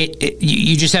 And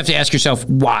you just have to ask yourself,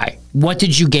 why? What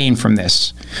did you gain from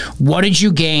this? What did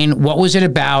you gain? What was it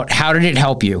about? How did it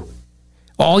help you?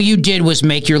 All you did was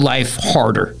make your life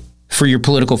harder for your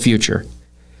political future.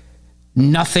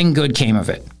 Nothing good came of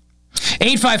it.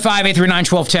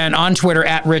 855-839-1210 on Twitter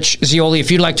at Rich Zeoli. If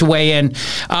you'd like to weigh in,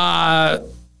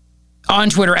 on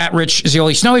Twitter at Rich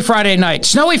Zeoli. Snowy Friday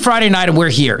night, and we're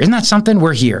here. Isn't that something?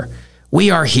 We're here.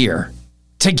 We are here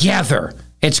together.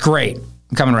 It's great.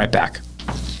 I'm coming right back.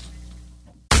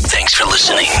 for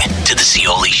listening to the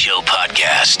Scioli Show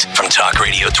podcast from Talk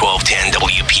Radio 1210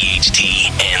 WPHT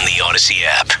and the Odyssey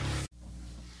app.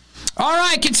 All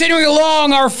right, continuing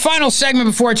along, our final segment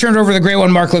before I turn it over to the great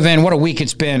one, Mark Levin. What a week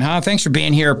it's been, huh? Thanks for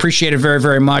being here. Appreciate it very,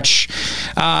 very much.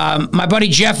 My buddy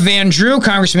Jeff Van Drew,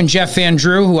 Congressman Jeff Van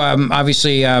Drew, who I'm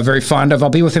obviously very fond of.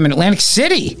 I'll be with him in Atlantic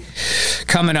City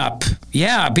coming up.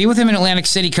 Yeah, be with him in Atlantic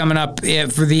City coming up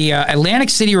for the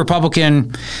Atlantic City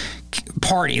Republican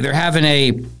Party. They're having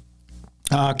a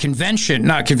a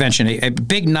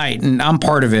big night, and I'm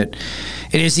part of it.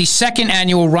 It is the second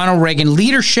annual Ronald Reagan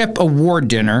Leadership Award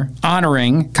Dinner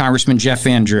honoring Congressman Jeff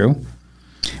Van Drew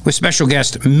with special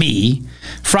guest me,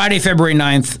 Friday, February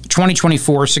 9th,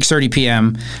 2024, 6:30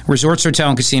 p.m., Resorts Hotel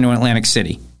and Casino in Atlantic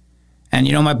City. And,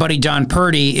 you know, my buddy Don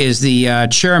Purdy is the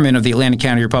chairman of the Atlantic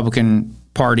County Republican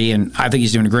Party, and I think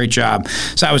he's doing a great job.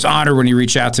 So I was honored when he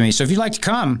reached out to me. So if you'd like to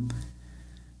come,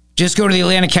 just go to the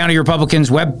Atlantic County Republicans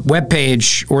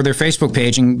webpage or their Facebook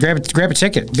page and grab a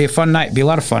ticket. It'll be a fun night. It'll be a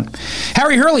lot of fun.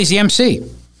 Harry Hurley's the MC.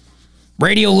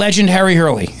 Radio legend Harry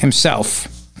Hurley himself.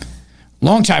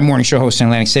 Longtime morning show host in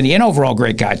Atlantic City and overall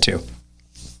great guy, too.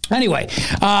 Anyway,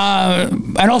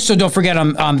 and also don't forget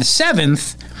on the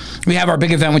 7th, we have our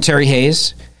big event with Terry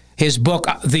Hayes. His book,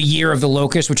 The Year of the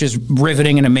Locust, which is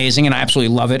riveting and amazing, and I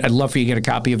absolutely love it. I'd love for you to get a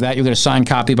copy of that. You'll get a signed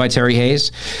copy by Terry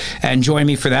Hayes. And join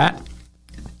me for that.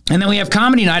 And then we have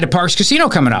Comedy Night at Parks Casino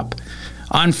coming up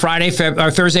on Thursday,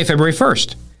 February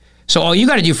 1st. So all you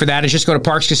got to do for that is just go to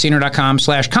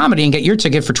parkscasino.com/comedy and get your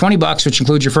ticket for $20, which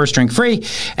includes your first drink free,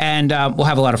 and we'll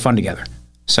have a lot of fun together.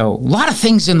 So a lot of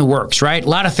things in the works, right? A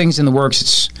lot of things in the works.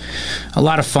 It's a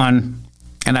lot of fun.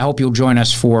 And I hope you'll join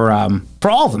us for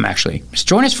all of them, actually. Just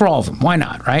join us for all of them. Why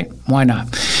not, right? Why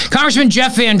not? Congressman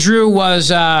Jeff Van Drew was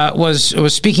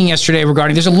speaking yesterday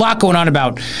regarding, there's a lot going on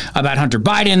about Hunter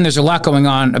Biden. There's a lot going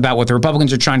on about what the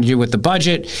Republicans are trying to do with the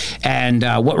budget and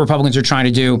what Republicans are trying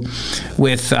to do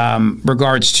with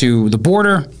regards to the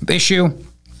border issue.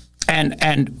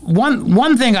 And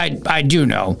one thing I do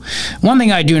know,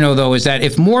 though, is that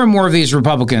if more and more of these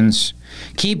Republicans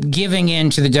keep giving in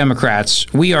to the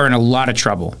Democrats, we are in a lot of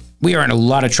trouble. We are in a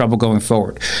lot of trouble going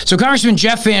forward. So Congressman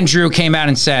Jeff Van Drew came out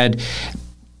and said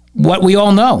what we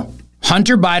all know.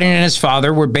 Hunter Biden and his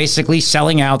father were basically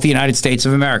selling out the United States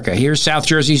of America. Here's South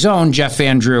Jersey's own Jeff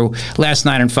Van Drew last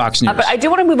night on Fox News. But I do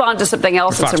want to move on to something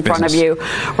else that's in front of you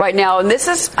right now, and this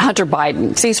is Hunter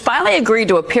Biden. So he's finally agreed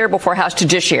to appear before House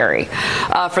Judiciary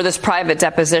for this private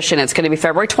deposition. It's going to be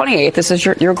February 28th. This is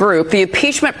your group. The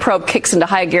impeachment probe kicks into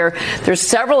high gear. There's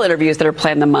several interviews that are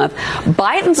planned in the month.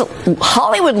 Biden's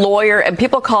Hollywood lawyer, and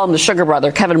people call him the sugar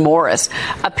brother, Kevin Morris,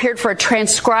 appeared for a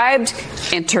transcribed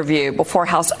interview before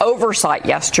House Oversight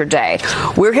yesterday.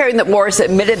 We're hearing that Morris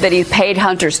admitted that he paid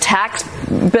Hunter's tax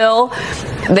bill,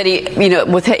 that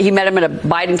he met him at a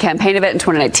Biden campaign event in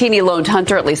 2019. He loaned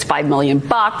Hunter at least $5 million.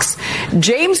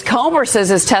 James Comer says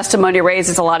his testimony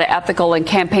raises a lot of ethical and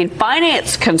campaign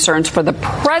finance concerns for the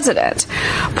president,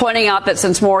 pointing out that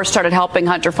since Morris started helping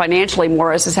Hunter financially,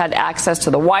 Morris has had access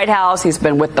to the White House. He's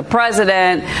been with the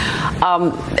president,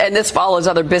 and this follows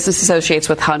other business associates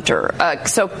with Hunter.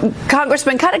 So,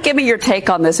 Congressman, kind of give me your take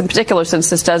on this, in particular, since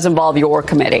this does involve your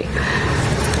committee.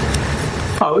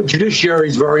 Judiciary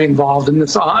is very involved in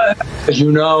this, as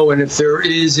you know, and if there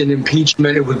is an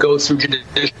impeachment, it would go through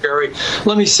judiciary.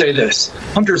 Let me say this.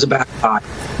 Hunter's a bad guy.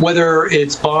 Whether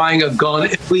it's buying a gun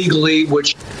illegally,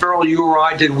 which Earl, you or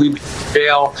I did, we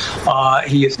jail.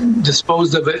 He has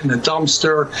disposed of it in a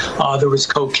dumpster. There was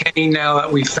cocaine now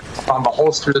that we found on the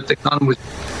holster that the gun was.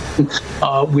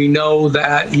 We know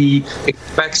that he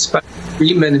expects special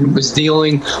treatment and was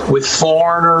dealing with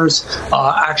foreigners,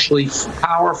 actually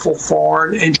powerful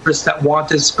foreign interests that want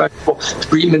this special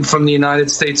treatment from the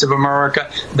United States of America.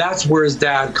 That's where his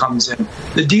dad comes in.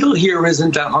 The deal here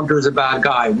isn't that Hunter's a bad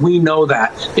guy. We know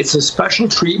that. It's a special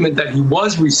treatment that he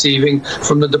was receiving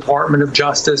from the Department of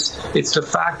Justice. It's the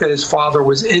fact that his father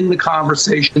was in the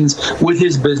conversations with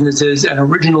his businesses and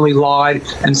originally lied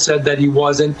and said that he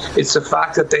wasn't. It's the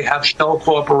fact that they have shell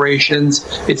corporations.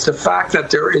 It's the fact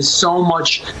that there is so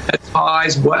much that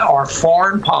ties what our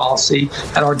foreign policy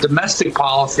and our domestic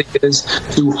policy is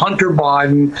to Hunter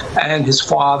Biden and his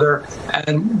father,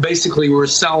 and basically we're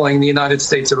selling the United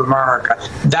States of America.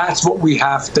 That's what we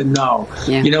have to know.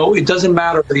 Yeah. You know, it doesn't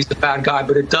matter that he's a bad guy,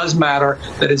 but it does matter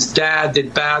that his dad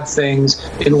did bad things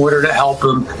in order to help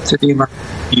him to the American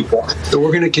people. So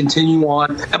we're going to continue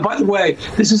on. And by the way,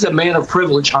 this is a man of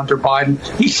privilege, Hunter Biden.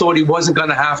 He thought he wasn't going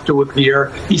to have to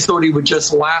appear. He thought he would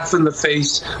just laugh in the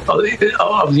face of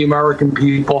the American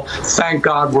people. Thank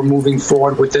God we're moving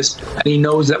forward with this. And he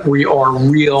knows that we are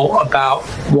real about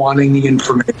wanting the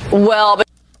information. Well, but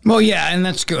Well, yeah, and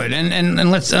that's good. And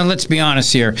let's be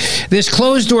honest here. This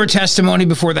closed-door testimony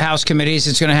before the House committees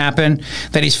that's going to happen,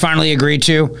 that he's finally agreed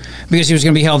to because he was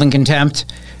going to be held in contempt,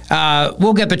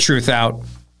 we'll get the truth out.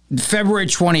 February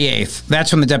 28th,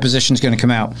 that's when the deposition is going to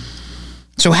come out.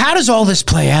 So how does all this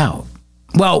play out?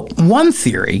 Well, one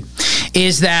theory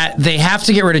is that they have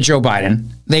to get rid of Joe Biden.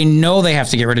 They know they have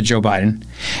to get rid of Joe Biden.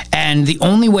 And the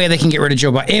only way they can get rid of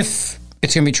Joe Biden, if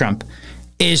it's going to be Trump,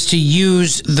 is to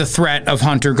use the threat of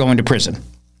Hunter going to prison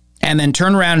and then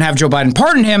turn around and have Joe Biden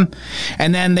pardon him.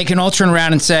 And then they can all turn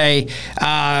around and say,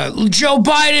 Joe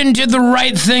Biden did the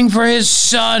right thing for his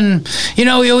son. You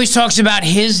know, he always talks about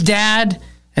his dad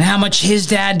and how much his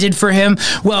dad did for him.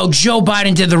 Well, Joe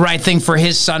Biden did the right thing for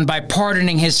his son by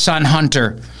pardoning his son,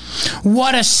 Hunter.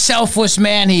 What a selfless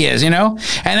man he is, you know?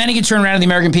 And then he can turn around to the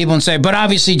American people and say, but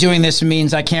obviously doing this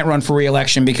means I can't run for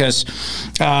re-election because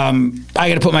I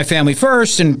got to put my family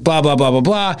first and blah, blah, blah, blah,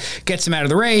 blah. Gets him out of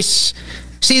the race.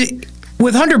 See,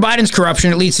 with Hunter Biden's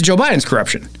corruption, it leads to Joe Biden's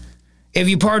corruption. If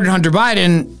you pardon Hunter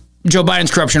Biden, Joe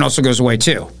Biden's corruption also goes away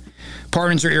too.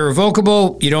 Pardons are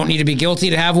irrevocable. You don't need to be guilty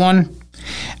to have one.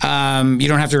 You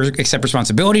don't have to accept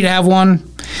responsibility to have one.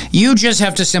 You just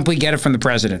have to simply get it from the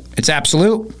president. It's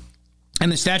absolute.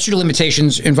 And the statute of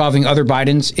limitations involving other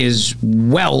Bidens is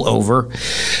well over.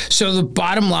 So the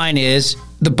bottom line is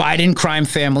the Biden crime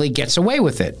family gets away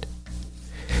with it.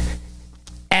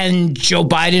 And Joe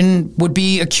Biden would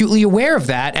be acutely aware of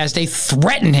that as they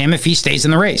threaten him if he stays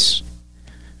in the race.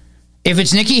 If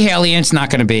it's Nikki Haley and it's not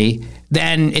going to be,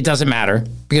 then it doesn't matter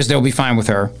because they'll be fine with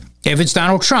her. If it's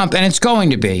Donald Trump, and it's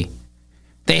going to be,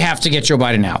 they have to get Joe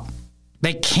Biden out.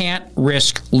 They can't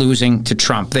risk losing to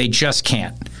Trump. They just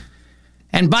can't.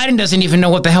 And Biden doesn't even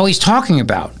know what the hell he's talking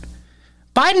about.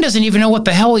 Biden doesn't even know what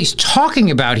the hell he's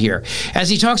talking about here. As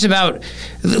he talks about,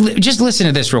 just listen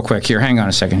to this real quick here. Hang on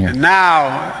a second here. And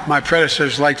now, my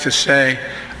predecessors like to say,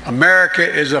 America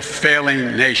is a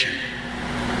failing nation.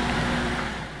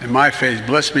 In my faith,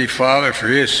 bless me, Father, for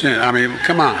his sin. I mean,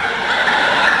 come on.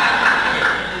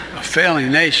 A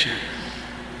failing nation.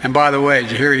 And by the way,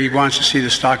 did you hear he wants to see the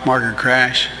stock market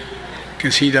crash?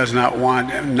 Because he does not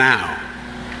want it now.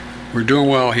 We're doing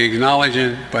well. He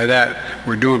acknowledging by that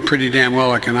we're doing pretty damn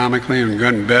well economically and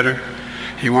getting better.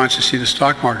 He wants to see the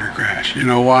stock market crash. You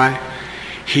know why?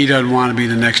 He doesn't want to be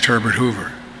the next Herbert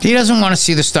Hoover. He doesn't want to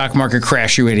see the stock market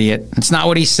crash, you idiot. It's not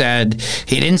what he said.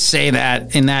 He didn't say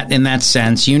that in that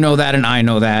sense. You know that and I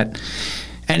know that.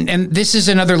 And this is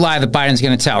another lie that Biden's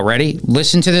going to tell. Ready?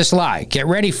 Listen to this lie. Get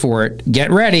ready for it. Get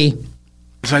ready.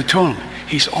 As I told him,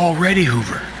 he's already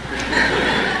Hoover.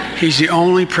 He's the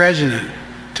only president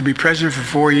to be president for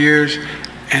 4 years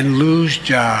and lose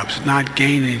jobs, not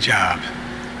gain any jobs.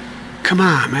 Come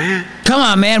on, man. Come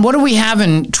on, man. What do we have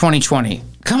in 2020?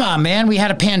 Come on, man. We had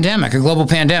a pandemic, a global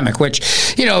pandemic,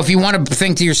 which, you know, if you want to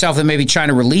think to yourself that maybe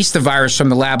China released the virus from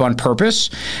the lab on purpose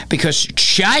because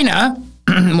China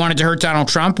wanted to hurt Donald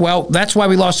Trump, well, that's why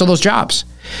we lost all those jobs.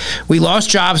 We lost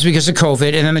jobs because of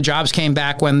COVID, and then the jobs came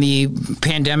back when the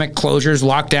pandemic closures,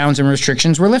 lockdowns, and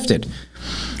restrictions were lifted.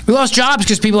 We lost jobs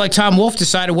because people like Tom Wolfe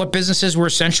decided what businesses were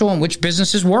essential and which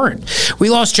businesses weren't. We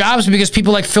lost jobs because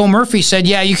people like Phil Murphy said,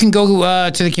 yeah, you can go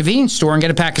to the convenience store and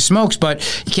get a pack of smokes,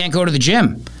 but you can't go to the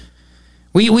gym.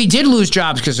 We did lose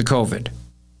jobs because of COVID.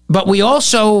 But we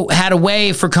also had a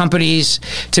way for companies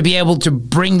to be able to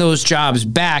bring those jobs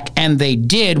back, and they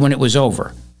did when it was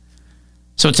over.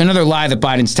 So it's another lie that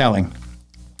Biden's telling.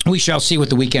 We shall see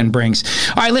what the weekend brings.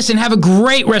 All right, listen, have a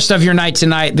great rest of your night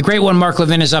tonight. The great one, Mark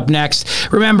Levin, is up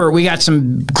next. Remember, we got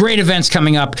some great events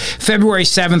coming up. February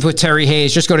 7th with Terry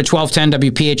Hayes. Just go to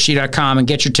 1210wphd.com and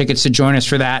get your tickets to join us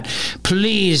for that.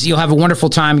 Please, you'll have a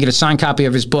wonderful time. Get a signed copy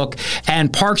of his book.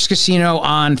 And Parks Casino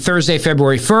on Thursday,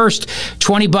 February 1st.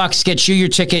 $20 gets you your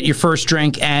ticket, your first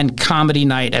drink, and comedy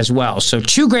night as well. So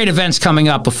 2 great events coming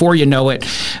up before you know it.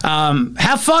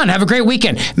 Have fun. Have a great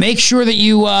weekend. Make sure that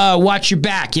you watch your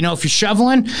back. You know, if you're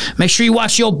shoveling, make sure you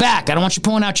watch your back. I don't want you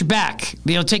pulling out your back.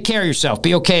 You know, take care of yourself.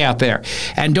 Be okay out there.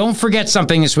 And don't forget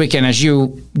something this weekend. As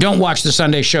you don't watch the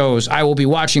Sunday shows, I will be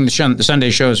watching the Sunday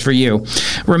shows for you.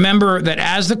 Remember that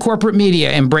as the corporate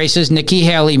media embraces Nikki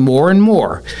Haley more and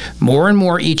more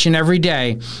each and every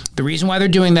day, the reason why they're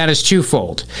doing that is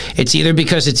twofold. It's either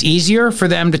because it's easier for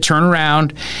them to turn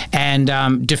around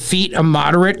and defeat a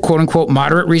moderate, quote-unquote,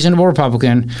 moderate, reasonable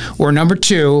Republican, or number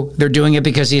 2, they're doing it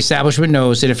because the establishment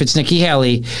knows that if it's Nikki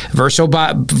Haley versus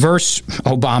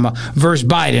Obama versus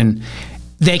Biden,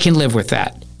 they can live with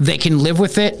that. They can live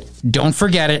with it. Don't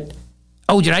forget it.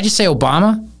 Oh, did I just say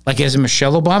Obama? Like as in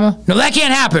Michelle Obama? No, that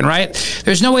can't happen, right?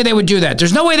 There's no way they would do that.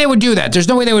 There's no way they would do that. There's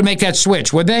no way they would make that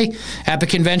switch, would they? At the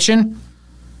convention?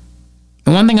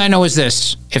 And one thing I know is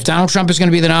this. If Donald Trump is going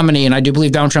to be the nominee, and I do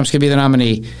believe Donald Trump's going to be the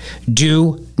nominee,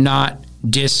 do not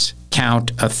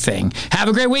discount a thing. Have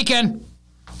a great weekend.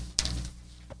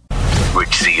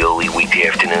 Rich Cioli, weekday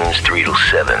afternoons 3 to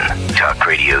 7. Talk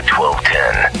Radio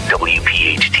 1210,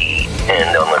 WPHT,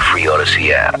 and on the free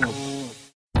Odyssey app.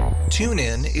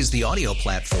 TuneIn is the audio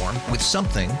platform with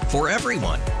something for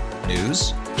everyone.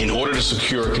 News. In order to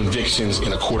secure convictions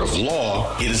in a court of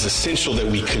law, it is essential that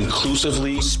we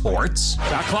conclusively. Sports.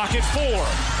 Shot clock at 4.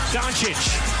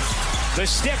 Doncic. The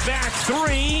step back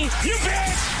 3. You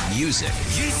bet. Music.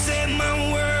 You set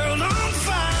my world on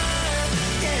fire.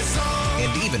 Yes,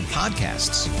 and even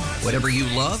podcasts. Whatever you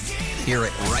love, hear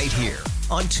it right here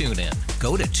on TuneIn.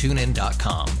 Go to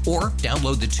TuneIn.com or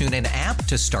download the TuneIn app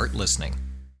to start listening.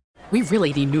 We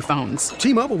really need new phones.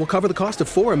 T-Mobile will cover the cost of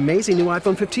 4 amazing new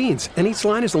iPhone 15s, and each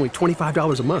line is only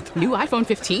 $25 a month. New iPhone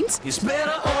 15s? It's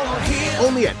better over here.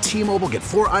 Only at T-Mobile, get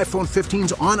 4 iPhone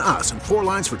 15s on us and 4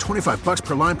 lines for $25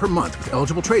 per line per month with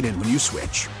eligible trade-in when you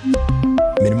switch.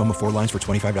 Minimum of 4 lines for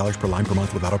 $25 per line per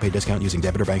month with autopay discount using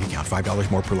debit or bank account.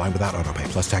 $5 more per line without autopay,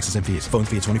 plus taxes and fees. Phone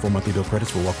fee at 24 monthly bill credits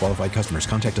for well-qualified customers.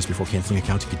 Contact us before canceling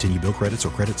account to continue bill credits or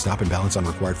credit stop and balance on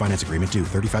required finance agreement due.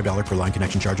 $35 per line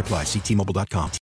connection charge applies. See T-Mobile.com.